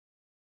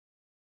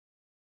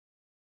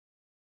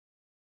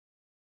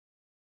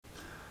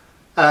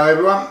Hello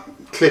everyone,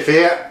 Cliff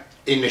here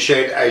in the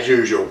shed as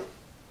usual,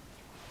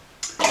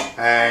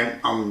 and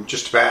I'm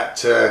just about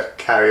to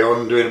carry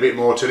on doing a bit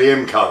more to the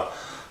EMCOV.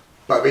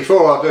 But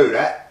before I do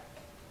that,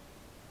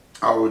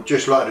 I would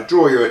just like to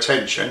draw your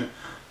attention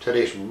to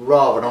this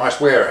rather nice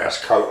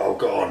warehouse coat I've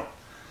got on.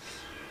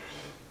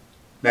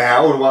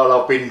 Now, all the while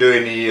I've been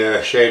doing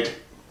the shed,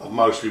 I've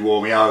mostly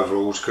worn my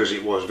overalls because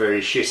it was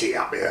very shitty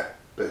up here.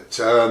 But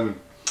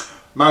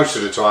most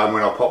of the time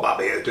when I pop up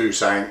here to do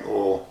something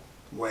or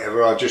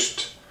whatever, I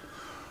just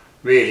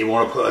really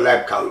want to put a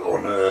lab coat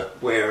on, a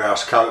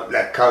warehouse coat,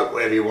 lab coat,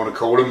 whatever you want to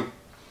call them.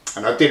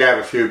 And I did have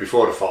a few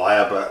before the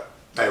fire, but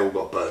they all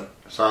got burnt.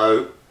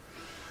 So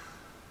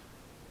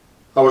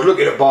I was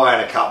looking at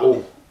buying a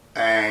couple,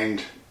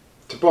 and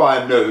to buy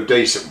them new,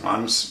 decent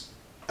ones,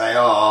 they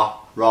are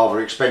rather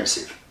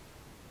expensive.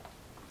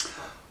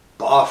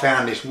 But I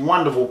found this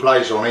wonderful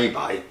place on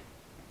eBay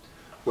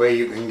where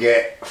you can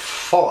get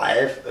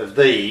 5 of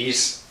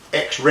these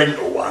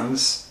ex-rental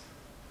ones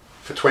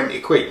for 20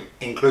 quid,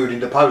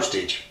 including the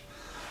postage.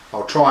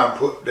 I'll try and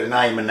put the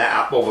name and that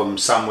up of them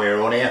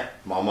somewhere on here.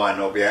 I might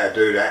not be able to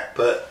do that,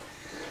 but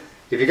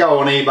if you go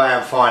on eBay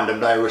and find them,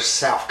 they were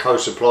South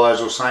Coast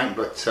Suppliers or something.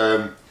 But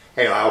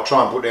anyway, I'll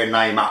try and put their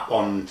name up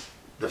on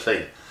the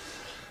thing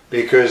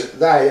because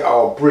they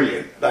are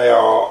brilliant.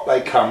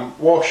 They come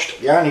washed.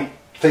 The only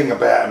thing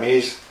about them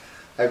is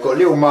they've got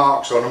little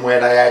marks on them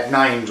where they had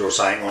names or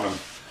something on them,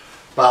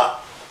 but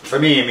for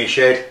me in my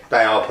shed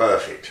they are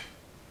perfect.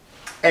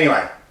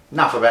 Anyway,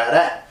 enough about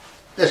that,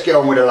 let's get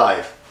on with the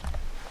lathe.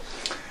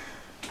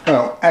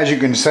 Well, as you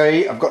can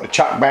see, I've got the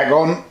chuck back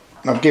on.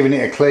 I've given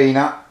it a clean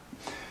up.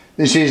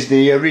 This is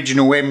the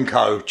original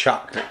EMCOV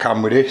chuck that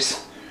come with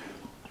this.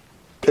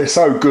 They're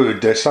so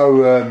good, they're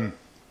so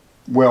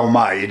well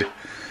made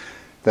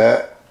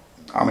that,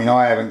 I mean,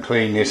 I haven't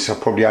cleaned this.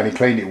 I've probably only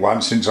cleaned it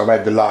once since I've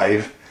had the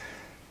lathe,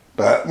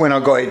 but when I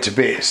got it to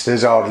bits,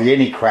 there's hardly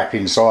any crap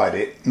inside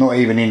it, not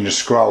even in the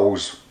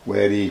scrolls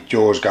where the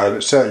jaws go,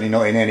 but certainly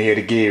not in any of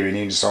the gearing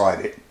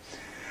inside it.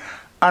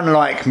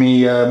 Unlike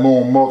me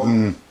more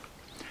modern,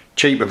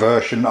 cheaper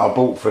version I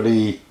bought for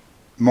the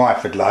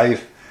Myford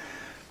lathe,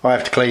 I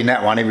have to clean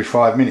that one every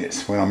 5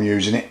 minutes when I'm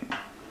using it.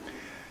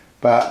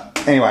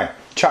 But anyway,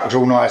 chuck's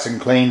all nice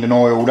and cleaned and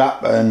oiled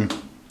up and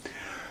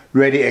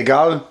ready to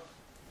go.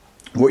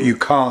 What you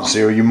can't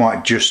see, or you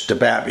might just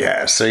about be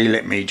able to see,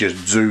 let me just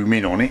zoom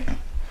in on it,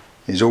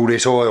 is all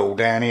this oil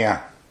down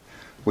here,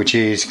 which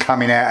is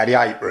coming out of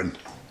the apron.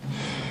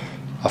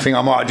 I think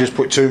I might have just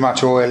put too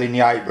much oil in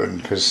the apron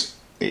because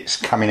it's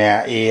coming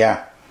out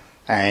here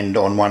and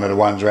on one of the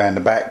ones around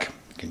the back.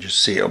 You can just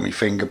see it on my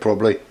finger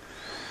probably.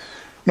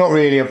 Not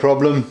really a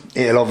problem.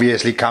 It'll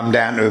obviously come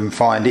down to and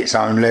find its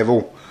own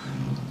level,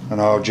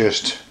 and I'll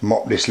just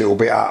mop this little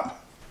bit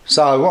up.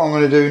 So what I'm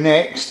going to do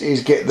next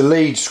is get the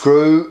lead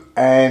screw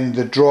and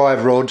the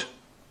drive rod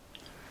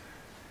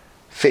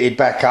fitted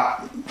back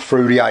up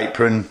through the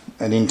apron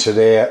and into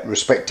their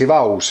respective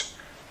holes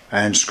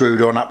and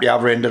screwed on up the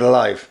other end of the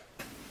lathe.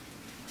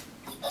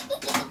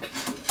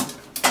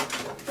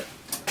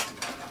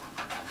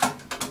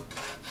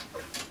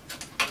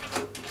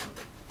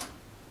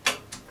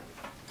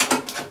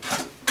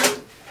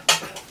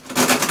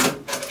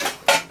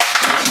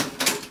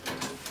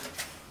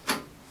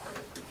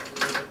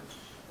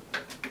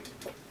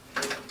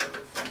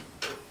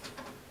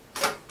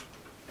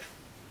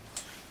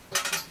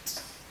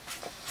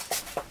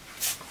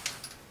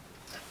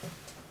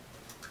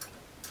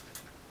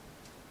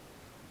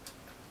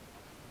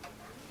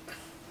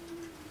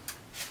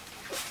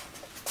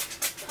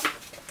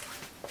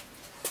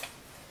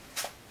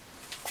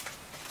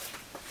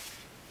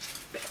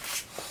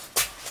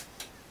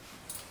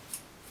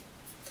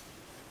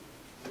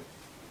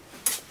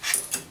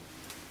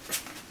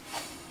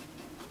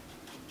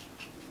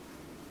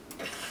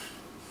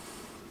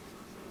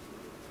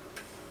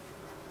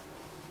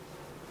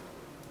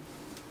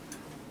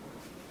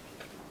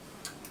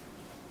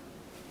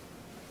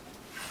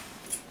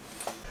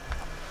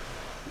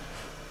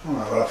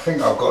 Right, well, I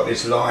think I've got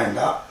this lined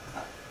up.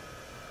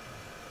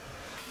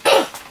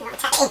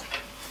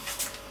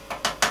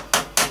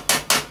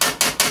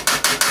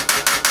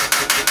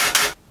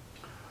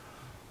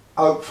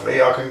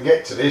 Hopefully I can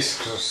get to this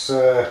because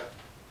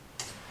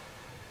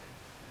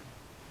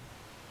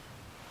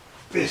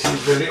this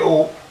is the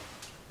little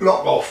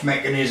lock off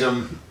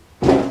mechanism.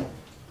 I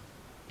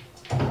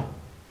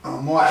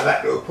might have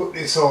had to have put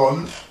this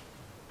on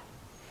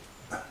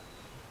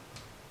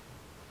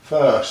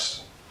first,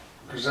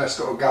 because that's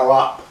got to go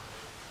up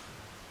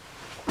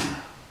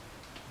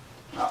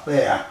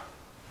there.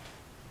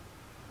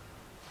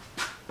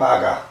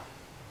 Bugger.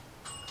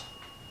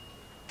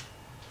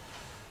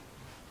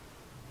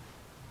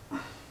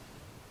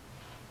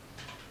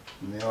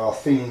 And there are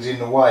things in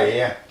the way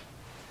here.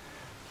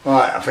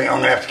 Right, I think I'm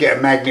going to have to get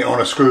a magnet on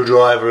a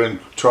screwdriver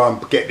and try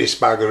and get this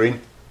bugger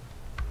in.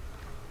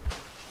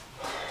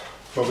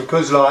 Well,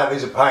 because life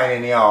is a pain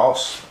in the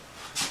arse,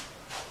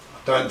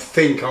 I don't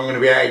think I'm going to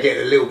be able to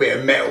get a little bit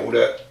of metal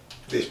that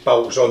this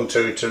bolts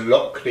onto to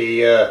lock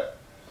the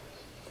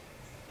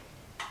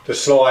to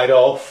slide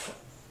off,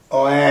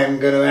 I am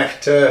going to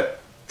have to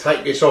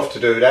take this off to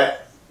do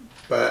that,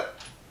 but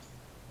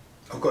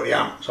I've got the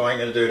ump, so I ain't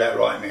going to do that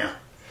right now.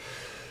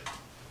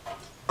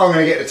 I'm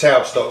going to get the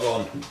tailstock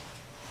on.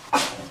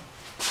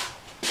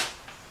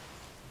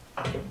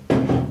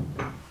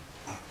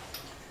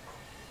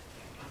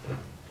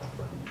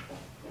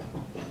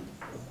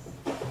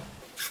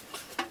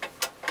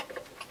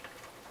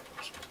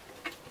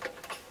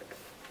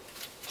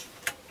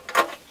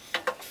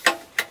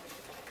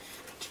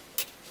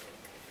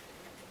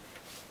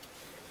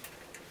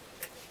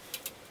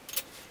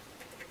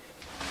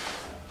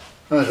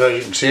 I suppose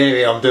you can see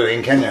anything I'm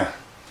doing, can you?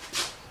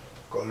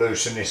 Got to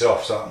loosen this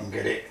off so I can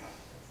get it.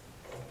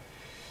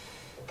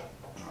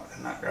 Right,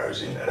 and that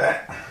goes into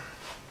that.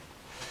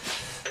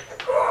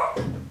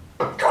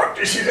 Oh, God,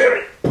 this is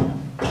heavy.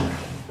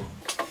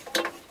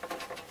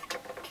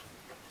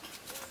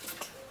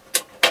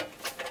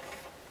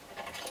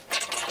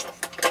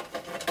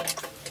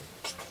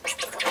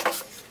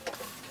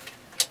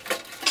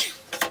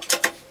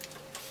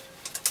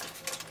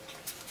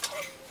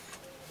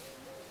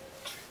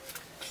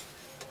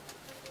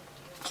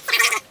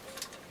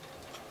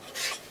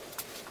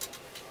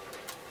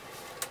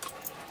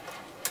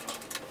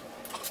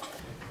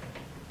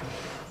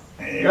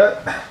 There you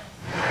go.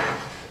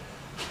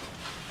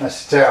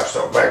 That's the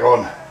tailstock back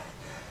on.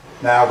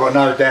 Now I've got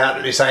no doubt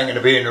that this ain't going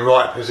to be in the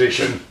right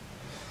position.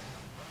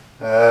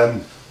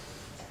 When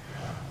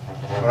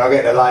I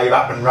get the lathe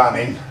up and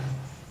running,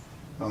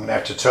 I'm going to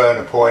have to turn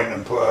a point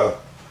and put a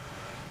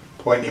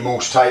pointy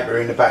morse taper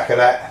in the back of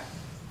that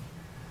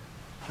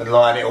and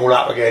line it all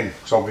up again,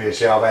 because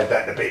obviously I've had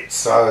that to bits,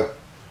 so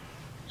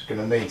it's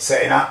going to need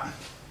setting up.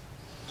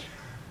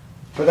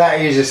 But that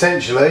is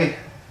essentially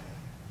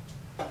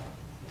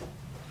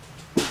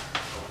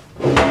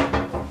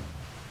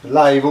the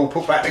lathe all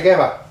put back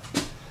together.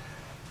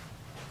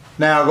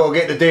 Now I've got to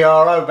get the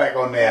DRO back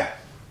on there.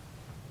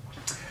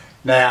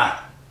 Now,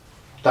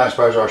 don't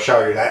suppose I'll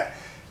show you that.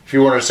 If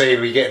you want to see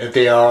me get the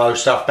DRO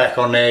stuff back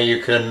on there,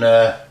 you can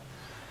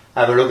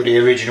have a look at the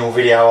original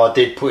video I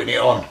did putting it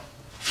on.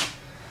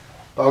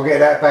 But I'll get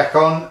that back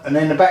on, and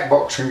then the back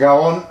box can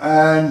go on,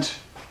 and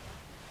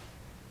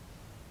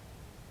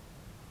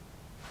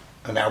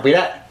that'll be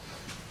that.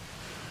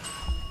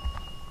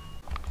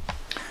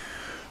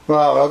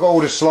 Well, I've got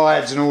all the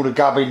slides and all the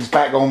gubbins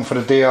back on for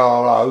the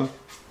DRO.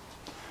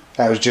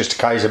 That was just a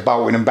case of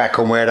bolting them back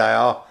on where they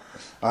are.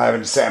 I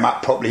haven't set them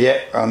up properly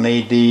yet. I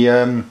need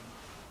the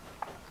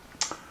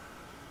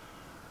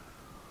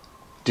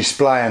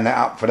display and that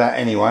up for that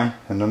anyway,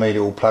 and I need it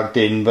all plugged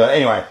in. But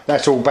anyway,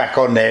 that's all back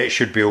on there. It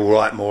should be all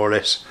right, more or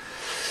less.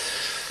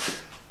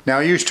 Now,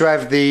 I used to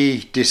have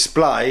the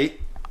display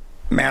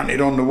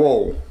mounted on the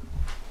wall.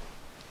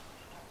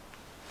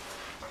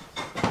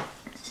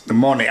 The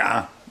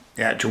monitor,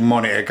 the actual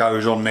monitor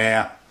goes on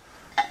there,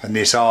 and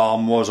this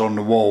arm was on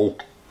the wall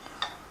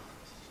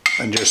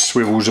and just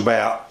swivels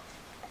about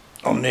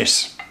on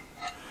this.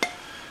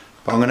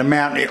 But I'm going to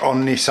mount it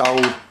on this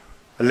old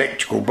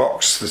electrical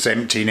box that's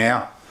empty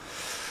now.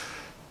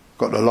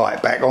 Got the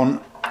light back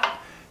on,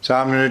 so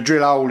I'm going to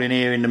drill a hole in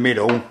here in the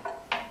middle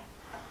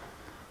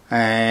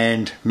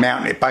and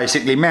mount it,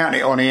 basically mount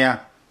it on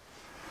here.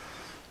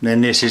 And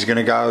then this is going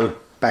to go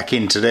back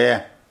into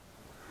there,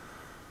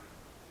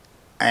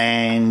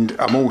 and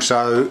I'm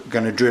also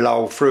going to drill a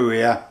hole through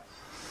here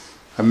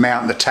and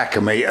mount the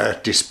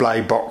tachometer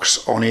display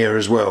box on here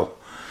as well.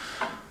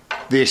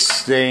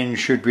 This then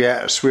should be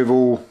able to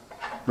swivel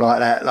like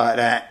that, like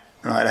that,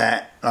 like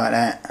that, like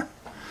that.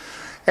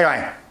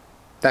 Anyway,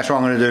 that's what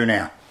I'm going to do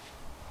now.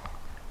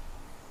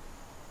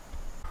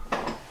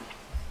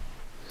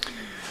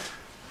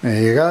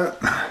 There you go.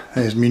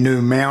 There's my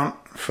new mount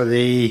for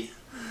the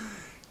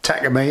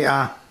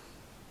tachometer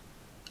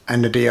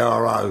and the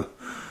DRO.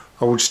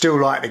 I would still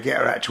like to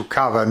get an actual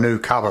cover, new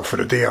cover for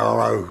the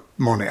DRO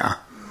monitor,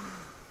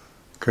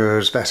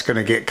 because that's going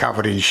to get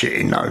covered in shit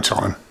in no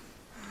time.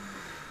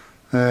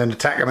 And the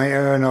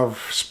tachometer, and I've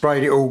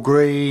sprayed it all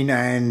green,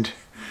 and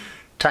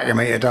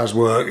tachometer does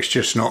work, it's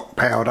just not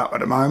powered up at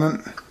the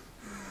moment.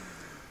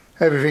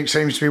 Everything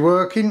seems to be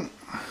working,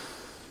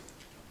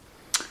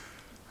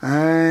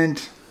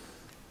 and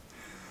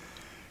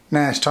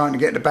now it's time to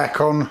get the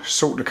back on,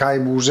 sort the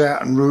cables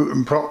out and route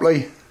them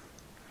properly,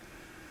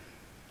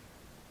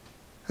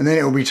 and then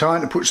it'll be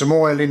time to put some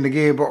oil in the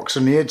gearbox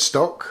and the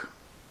headstock,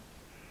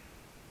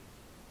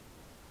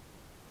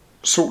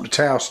 sort the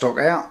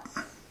tailstock out,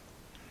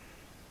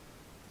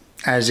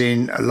 as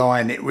in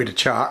align it with a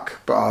chuck,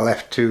 but I'll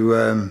have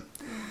to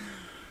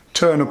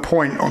turn a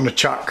point on the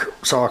chuck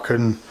so I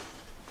can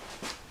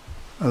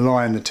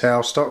align the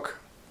tailstock.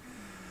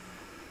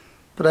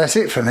 But that's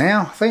it for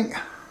now, I think.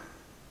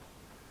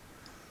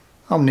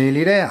 I'm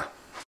nearly there.